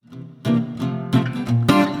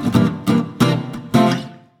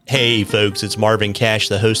Hey folks, it's Marvin Cash,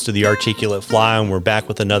 the host of The Articulate Fly, and we're back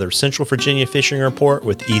with another Central Virginia fishing report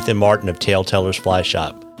with Ethan Martin of TaleTellers Fly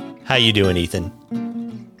Shop. How you doing, Ethan?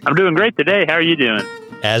 I'm doing great today. How are you doing?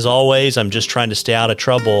 As always, I'm just trying to stay out of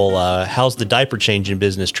trouble. How's the diaper changing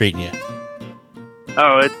business treating you?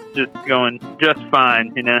 Oh, it's just going just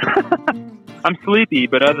fine, I'm sleepy,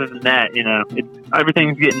 but other than that,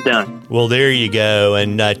 everything's getting done. Well, there you go.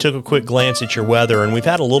 And I took a quick glance at your weather, and we've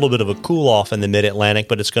had a little bit of a cool-off in the Mid-Atlantic,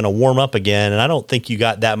 but it's going to warm up again, and I don't think you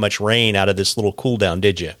got that much rain out of this little cool-down,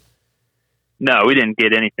 did you? No, we didn't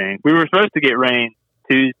get anything. We were supposed to get rain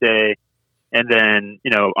Tuesday, and then,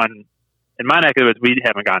 in my neck of the woods, we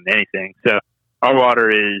haven't gotten anything. So our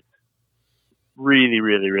water is really,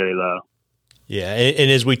 really, really low. Yeah, and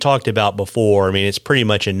as we talked about before, I mean, it's pretty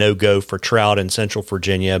much a no-go for trout in Central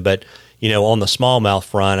Virginia, but, on the smallmouth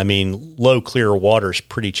front, I mean, low, clear water is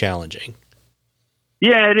pretty challenging.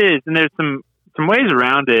 Yeah, it is, and there's some ways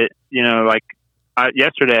around it.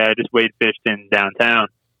 Yesterday I just wade fished in downtown,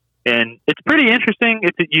 and it's pretty interesting.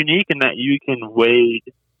 It's unique in that you can wade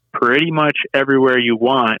pretty much everywhere you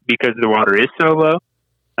want because the water is so low.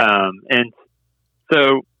 And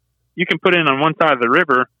so you can put in on one side of the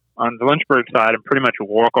river on the Lynchburg side and pretty much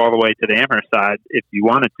walk all the way to the Amherst side if you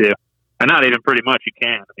wanted to. And not even pretty much, you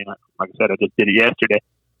can. I mean, like I said, I just did it yesterday.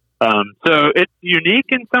 So it's unique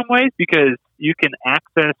in some ways because you can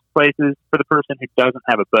access places for the person who doesn't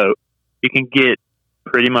have a boat. You can get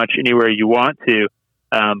pretty much anywhere you want to.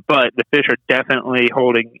 But the fish are definitely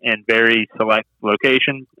holding in very select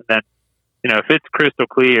locations. And then, if it's crystal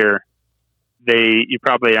clear, you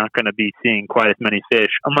probably aren't going to be seeing quite as many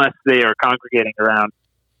fish unless they are congregating around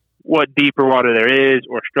what deeper water there is,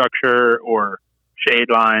 or structure, or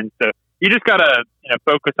shade lines. So you just got to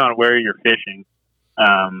focus on where you're fishing,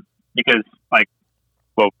 because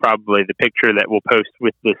probably the picture that we'll post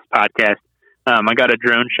with this podcast, I got a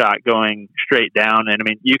drone shot going straight down, and I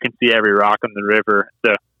mean you can see every rock on the river.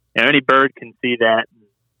 So any bird can see that.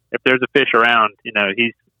 If there's a fish around,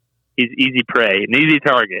 he's easy prey, an easy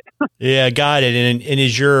target. Yeah, got it. And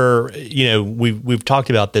is your, we've talked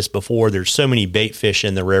about this before. There's so many bait fish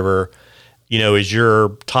in the river. Is your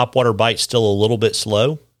topwater bite still a little bit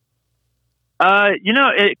slow?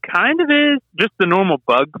 It kind of is just the normal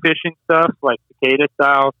bug fishing stuff, like cicada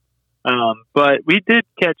style. But we did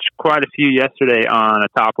catch quite a few yesterday on a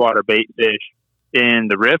topwater bait fish in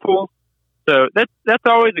the riffle. So that's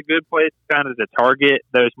always a good place kind of to target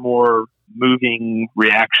those more moving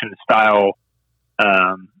reaction style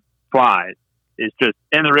flies. Is just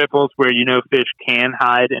in the riffles where fish can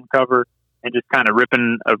hide and cover, and just kind of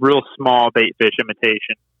ripping a real small bait fish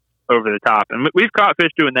imitation over the top. And we've caught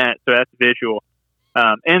fish doing that, so that's visual.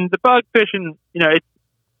 And the bug fishing,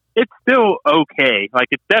 it's still okay. Like,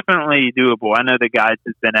 it's definitely doable. I know the guys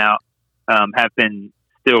that's been out have been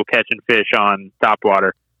still catching fish on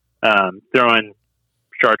topwater, throwing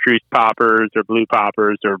chartreuse poppers or blue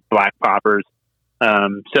poppers or black poppers.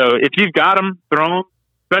 So if you've got them, throw them,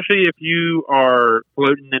 especially if you are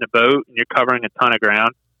floating in a boat and you're covering a ton of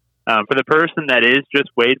ground. For the person that is just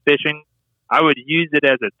wade fishing, I would use it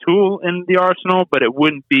as a tool in the arsenal, but it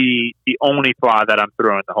wouldn't be the only fly that I'm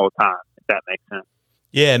throwing the whole time, if that makes sense.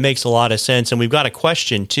 Yeah, it makes a lot of sense. And we've got a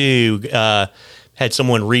question too. Had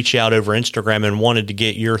someone reach out over Instagram and wanted to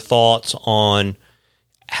get your thoughts on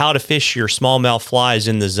how to fish your smallmouth flies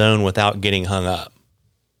in the zone without getting hung up.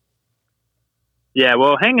 Yeah,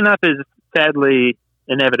 well, hanging up is sadly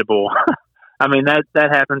inevitable. I mean, that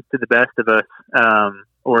happens to the best of us,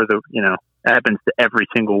 that happens to every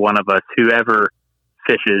single one of us, whoever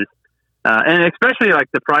fishes. And especially like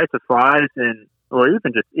the price of flies or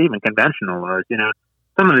even conventional lures,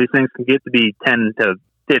 some of these things can get to be $10 to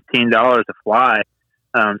 $15 a fly.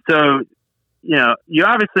 So, you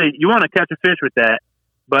obviously, you want to catch a fish with that,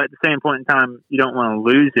 but at the same point in time, you don't want to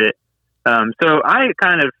lose it. So I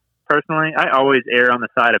kind of, personally, I always err on the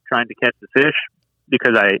side of trying to catch the fish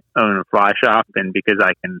because I own a fly shop and because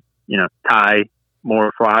I can, tie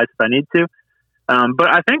more flies if I need to. But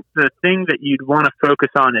I think the thing that you'd want to focus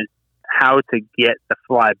on is how to get the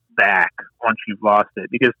fly back once you've lost it.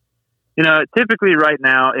 Because, typically right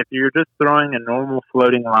now, if you're just throwing a normal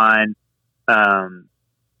floating line,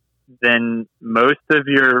 then most of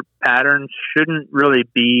your patterns shouldn't really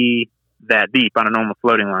be that deep on a normal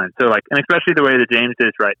floating line. So and especially the way the James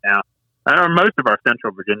is right now, or most of our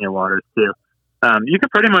Central Virginia waters too, you can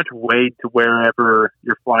pretty much wade to wherever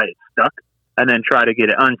your fly is stuck and then try to get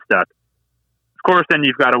it unstuck. Of course, then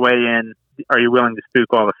you've got to weigh in, are you willing to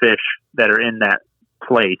spook all the fish that are in that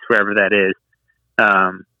place, wherever that is?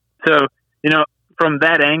 So, from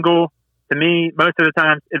that angle, to me, most of the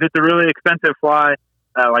time, if it's a really expensive fly,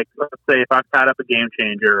 like let's say if I've tied up a game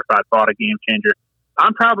changer, or if I bought a game changer,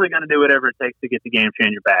 I'm probably going to do whatever it takes to get the game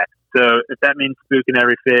changer back. So if that means spooking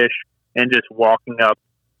every fish and just walking up,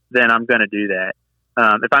 then I'm going to do that.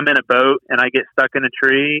 If I'm in a boat and I get stuck in a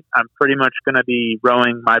tree, I'm pretty much going to be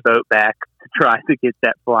rowing my boat back to try to get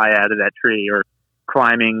that fly out of that tree, or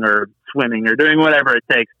climbing or swimming or doing whatever it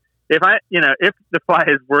takes. If the fly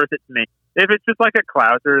is worth it to me, if it's just like a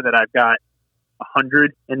clouser that I've got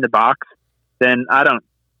 100 in the box, then I don't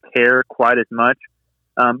care quite as much.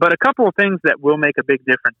 But a couple of things that will make a big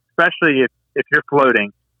difference, especially if you're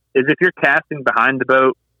floating, is if you're casting behind the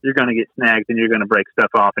boat, you're going to get snagged and you're going to break stuff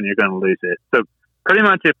off and you're going to lose it. So pretty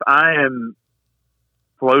much if I am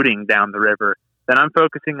floating down the river, then I'm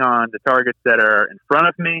focusing on the targets that are in front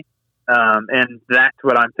of me. And that's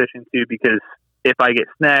what I'm fishing to, because if I get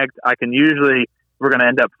snagged, we're going to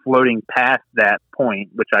end up floating past that point,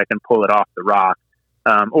 which I can pull it off the rock.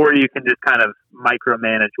 Or you can just kind of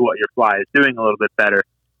micromanage what your fly is doing a little bit better,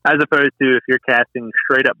 as opposed to if you're casting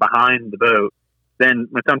straight up behind the boat, then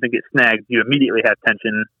when something gets snagged, you immediately have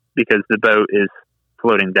tension because the boat is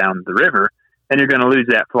floating down the river, and you're going to lose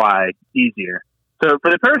that fly easier. So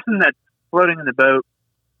for the person that's floating in the boat,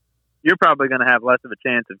 you're probably going to have less of a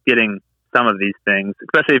chance of getting some of these things,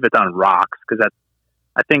 especially if it's on rocks, because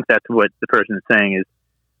I think that's what the person is saying, is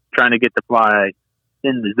trying to get the fly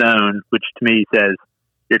in the zone, which to me says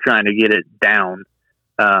you're trying to get it down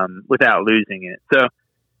without losing it. So,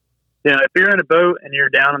 if you're in a boat and you're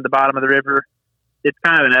down at the bottom of the river, it's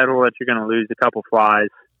kind of inevitable that you're going to lose a couple flies.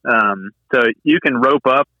 So you can rope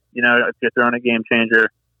up, if you're throwing a game changer,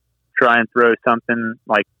 try and throw something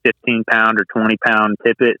like 15-pound or 20-pound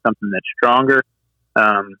tippet, something that's stronger.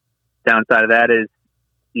 Downside of that is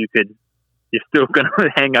you're still going to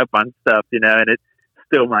hang up on stuff, and it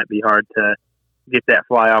still might be hard to get that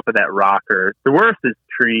fly off of that rock. Or the worst is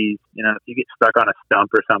trees, if you get stuck on a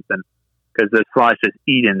stump or something, because those flies just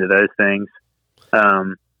eat into those things.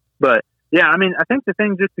 But yeah, I think the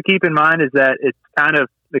thing just to keep in mind is that it's kind of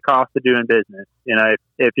the cost of doing business.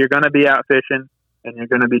 If you're going to be out fishing and you're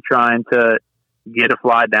going to be trying to get a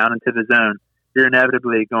fly down into the zone, you're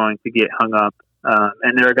inevitably going to get hung up.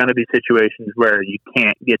 And there are going to be situations where you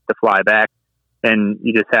can't get the fly back, and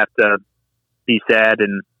you just have to be sad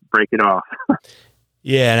and break it off.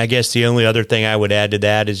 Yeah, and I guess the only other thing I would add to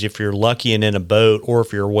that is if you're lucky and in a boat, or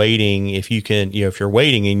if you're waiting, if you're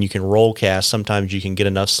waiting and you can roll cast, sometimes you can get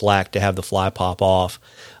enough slack to have the fly pop off.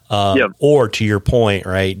 Yep. Or to your point,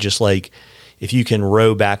 right, just like if you can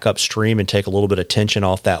row back upstream and take a little bit of tension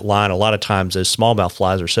off that line, a lot of times those smallmouth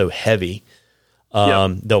flies are so heavy,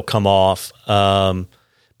 they'll come off.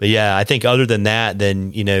 But yeah, I think other than that,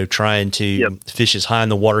 then, trying to fish as high in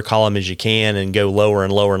the water column as you can and go lower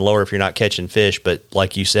and lower and lower if you're not catching fish. But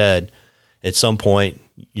like you said, at some point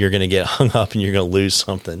you're going to get hung up and you're going to lose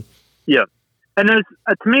something. Yeah. And there's,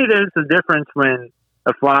 to me, there's a difference when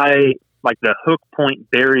a fly, like the hook point,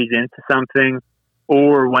 buries into something,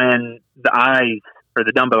 or when the eyes or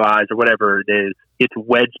the dumbbell eyes or whatever it is, gets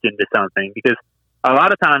wedged into something. Because a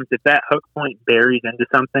lot of times if that hook point buries into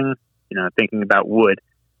something, thinking about wood,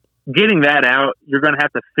 getting that out, you're going to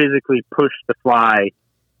have to physically push the fly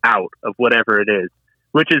out of whatever it is,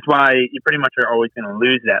 which is why you pretty much are always going to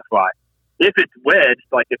lose that fly. If it's wedged,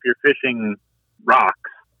 like if you're fishing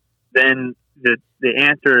rocks, then the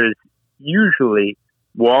answer is usually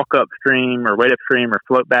walk upstream or wade upstream or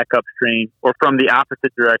float back upstream, or from the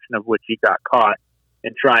opposite direction of which you got caught,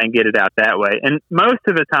 and try and get it out that way. And most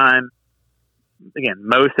of the time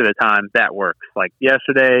that works. Like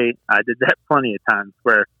yesterday, I did that plenty of times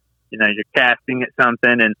where, you're casting at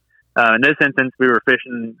something, and in this instance, we were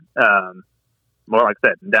fishing, more like I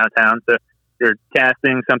said, in downtown. So you're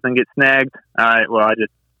casting, something gets snagged. All right, well, I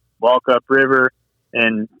just walk up river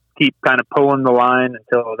and keep kind of pulling the line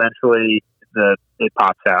until eventually it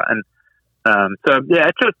pops out. And so yeah,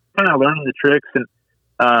 it's just kind of learning the tricks. And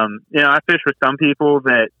I fish with some people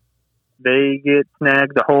that they get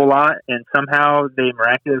snagged a whole lot, and somehow they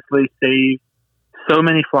miraculously save so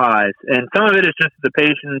many flies. And some of it is just the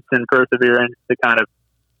patience and perseverance to kind of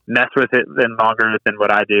mess with it longer than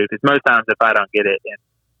what I do. Because most times if I don't get it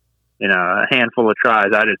in, a handful of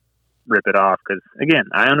tries, I just rip it off. Because again,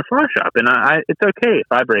 I own a fly shop, and it's okay if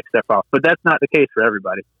I break stuff off, but that's not the case for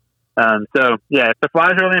everybody. So yeah, if the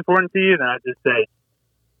fly is really important to you, then I just say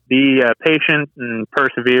be patient and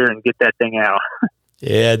persevere and get that thing out.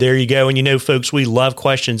 Yeah, there you go. And folks, we love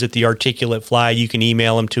questions at the Articulate Fly. You can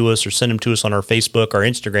email them to us or send them to us on our Facebook or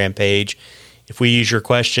Instagram page. If we use your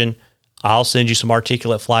question, I'll send you some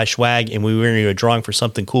Articulate Fly swag, and we're going to do a drawing for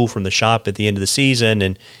something cool from the shop at the end of the season.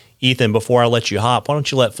 And Ethan, before I let you hop, why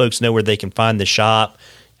don't you let folks know where they can find the shop,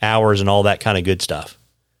 hours, and all that kind of good stuff?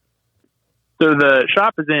 So the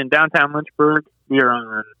shop is in downtown Lynchburg. We are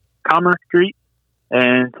on Commerce Street.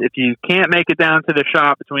 And if you can't make it down to the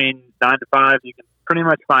shop between 9 to 5, you can pretty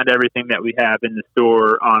much find everything that we have in the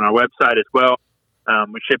store on our website as well.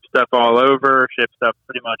 We ship stuff all over, ship stuff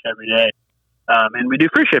pretty much every day. And we do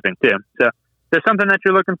free shipping too. So if there's something that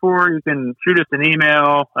you're looking for, you can shoot us an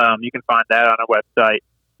email. You can find that on our website.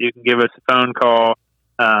 You can give us a phone call.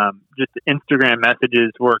 Just Instagram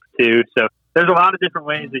messages work too. So there's a lot of different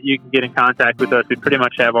ways that you can get in contact with us. We pretty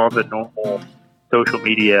much have all the normal social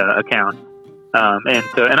media accounts.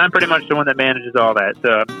 And I'm pretty much the one that manages all that.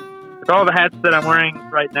 So with all the hats that I'm wearing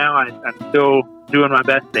right now, I'm still doing my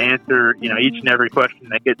best to answer, each and every question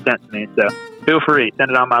that gets sent to me. So feel free,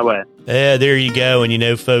 send it on my way. Yeah, there you go.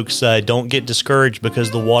 And folks, don't get discouraged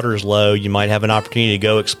because the water's low. You might have an opportunity to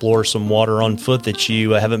go explore some water on foot that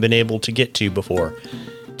you haven't been able to get to before.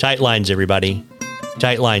 Tight lines, everybody.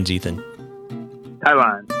 Tight lines, Ethan. Tight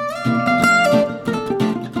lines.